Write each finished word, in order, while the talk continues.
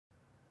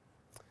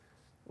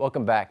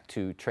Welcome back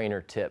to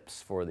Trainer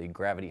Tips for the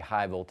Gravity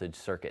High Voltage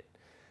Circuit.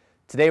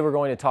 Today we're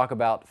going to talk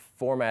about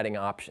formatting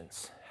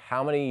options.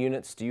 How many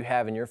units do you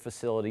have in your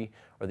facility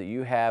or that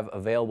you have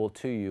available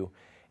to you,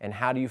 and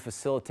how do you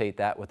facilitate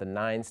that with a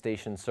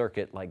 9-station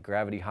circuit like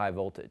Gravity High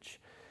Voltage?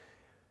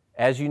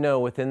 As you know,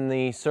 within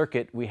the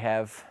circuit we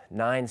have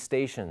 9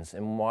 stations.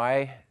 And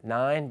why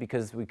 9?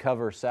 Because we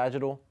cover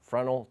sagittal,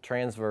 frontal,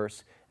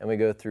 transverse, and we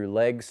go through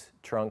legs,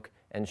 trunk,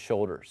 and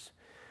shoulders.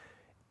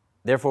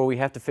 Therefore, we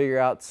have to figure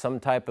out some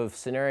type of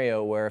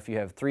scenario where if you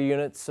have 3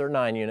 units or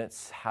 9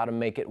 units, how to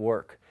make it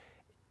work.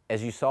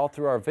 As you saw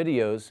through our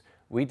videos,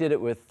 we did it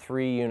with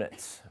 3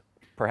 units.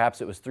 Perhaps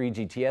it was 3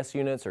 GTS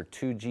units or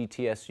 2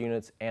 GTS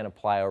units and a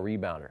plyo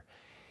rebounder.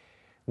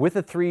 With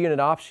a 3-unit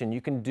option, you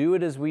can do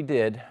it as we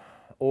did,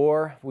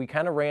 or we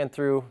kind of ran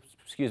through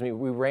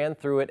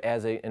it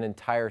as an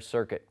entire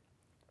circuit.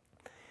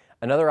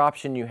 Another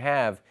option you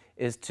have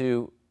is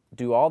to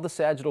do all the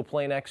sagittal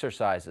plane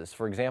exercises.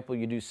 For example,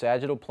 you do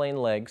sagittal plane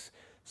legs,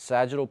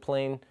 sagittal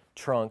plane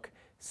trunk,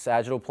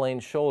 sagittal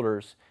plane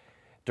shoulders.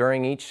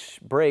 During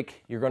each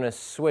break, you're going to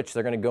switch.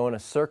 They're going to go in a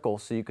circle,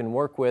 so you can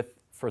work with,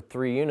 for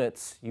 3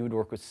 units, you would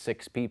work with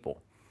 6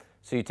 people.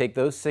 So you take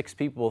those 6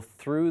 people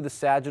through the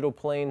sagittal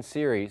plane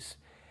series,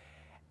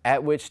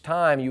 at which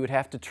time you would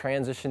have to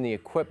transition the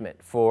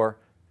equipment for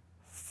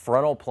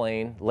frontal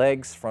plane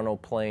legs, frontal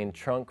plane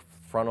trunk,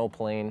 frontal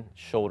plane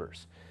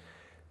shoulders.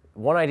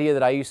 One idea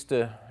that I used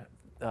to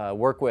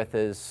work with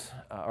is,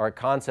 or a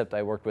concept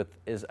I worked with,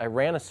 is I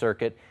ran a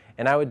circuit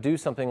and I would do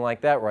something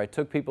like that where I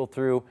took people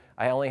through,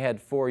 I only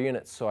had 4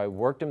 units, so I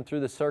worked them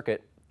through the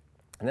circuit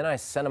and then I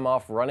sent them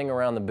off running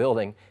around the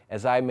building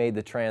as I made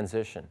the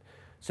transition.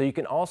 So you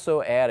can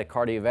also add a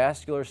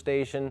cardiovascular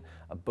station,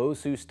 a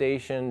BOSU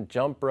station,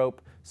 jump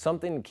rope,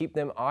 something to keep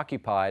them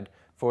occupied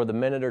for the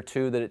minute or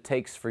 2 that it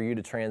takes for you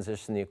to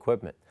transition the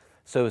equipment.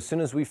 So as soon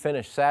as we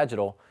finish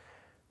sagittal,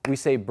 we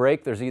say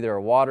break, there's either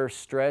a water,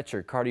 stretch,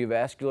 or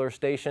cardiovascular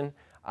station.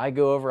 I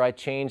go over, I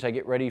change, I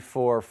get ready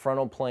for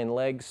frontal plane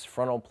legs,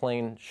 frontal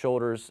plane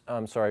shoulders,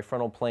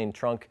 frontal plane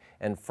trunk,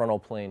 and frontal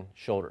plane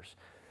shoulders.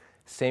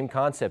 Same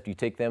concept, you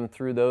take them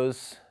through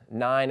those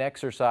 9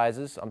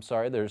 exercises.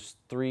 There's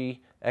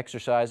 3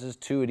 exercises,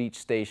 2 at each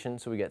station,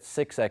 so we get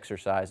 6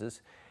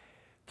 exercises.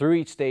 Through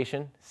each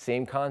station,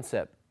 same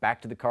concept. Back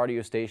to the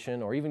cardio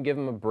station, or even give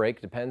them a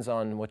break, depends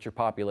on what your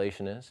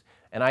population is.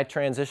 And I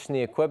transition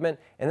the equipment,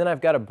 and then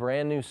I've got a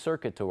brand new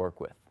circuit to work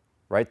with.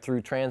 Right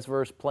through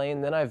transverse plane,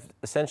 then I've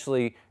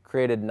essentially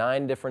created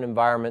 9 different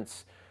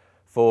environments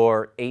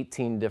for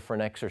 18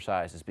 different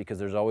exercises, because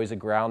there's always a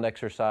ground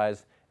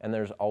exercise and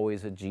there's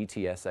always a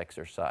GTS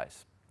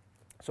exercise.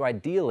 So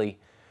ideally,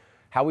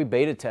 how we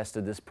beta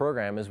tested this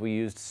program is we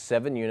used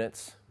 7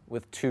 units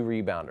with 2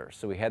 rebounders.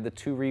 So we had the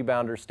 2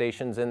 rebounder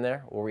stations in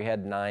there, or we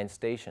had 9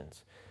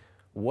 stations.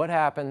 What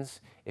happens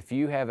if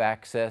you have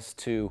access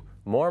to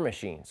more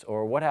machines?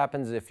 Or what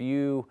happens if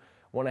you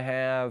want to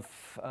have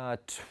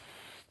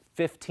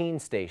 15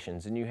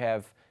 stations and you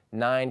have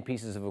 9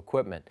 pieces of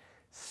equipment?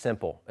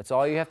 Simple. It's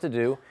all you have to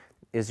do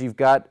is you've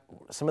got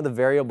some of the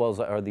variables,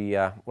 or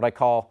the what I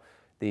call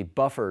the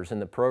buffers in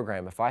the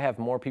program. If I have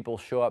more people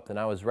show up than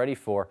I was ready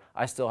for,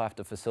 I still have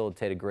to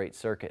facilitate a great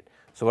circuit.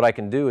 So what I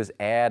can do is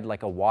add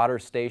like a water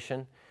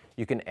station.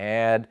 You can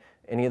add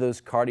any of those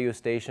cardio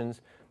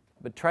stations,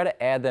 but try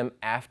to add them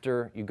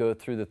after you go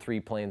through the 3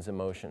 planes of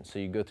motion. So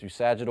you go through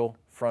sagittal,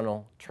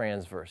 frontal,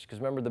 transverse. Because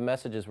remember, the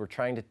message is we're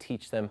trying to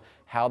teach them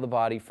how the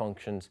body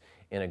functions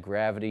in a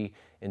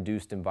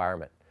gravity-induced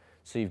environment.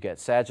 So you've got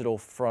sagittal,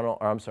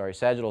 sagittal,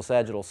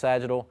 sagittal,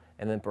 sagittal,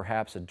 and then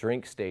perhaps a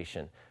drink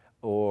station.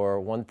 Or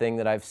one thing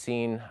that I've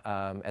seen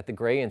at the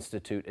Gray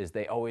Institute is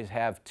they always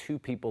have 2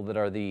 people that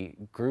are the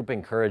group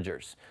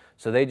encouragers.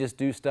 So they just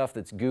do stuff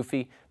that's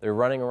goofy. They're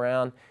running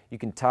around. You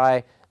can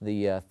tie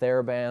the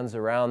TheraBands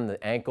around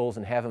the ankles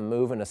and have them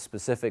move in a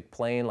specific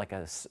plane, like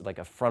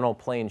a frontal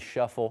plane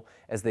shuffle,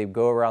 as they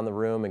go around the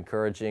room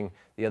encouraging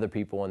the other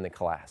people in the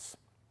class.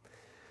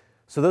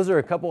 So those are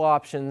a couple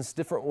options,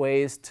 different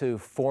ways to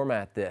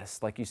format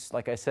this. Like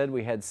I said,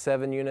 we had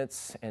 7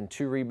 units and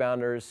 2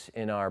 rebounders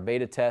in our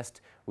beta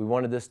test. We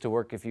wanted this to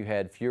work if you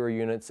had fewer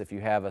units, if you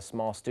have a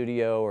small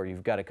studio or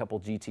you've got a couple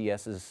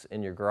GTSs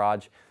in your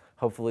garage.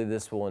 Hopefully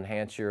this will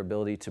enhance your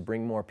ability to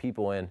bring more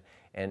people in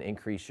and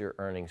increase your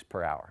earnings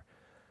per hour.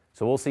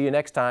 So we'll see you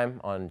next time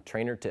on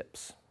Trainer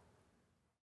Tips.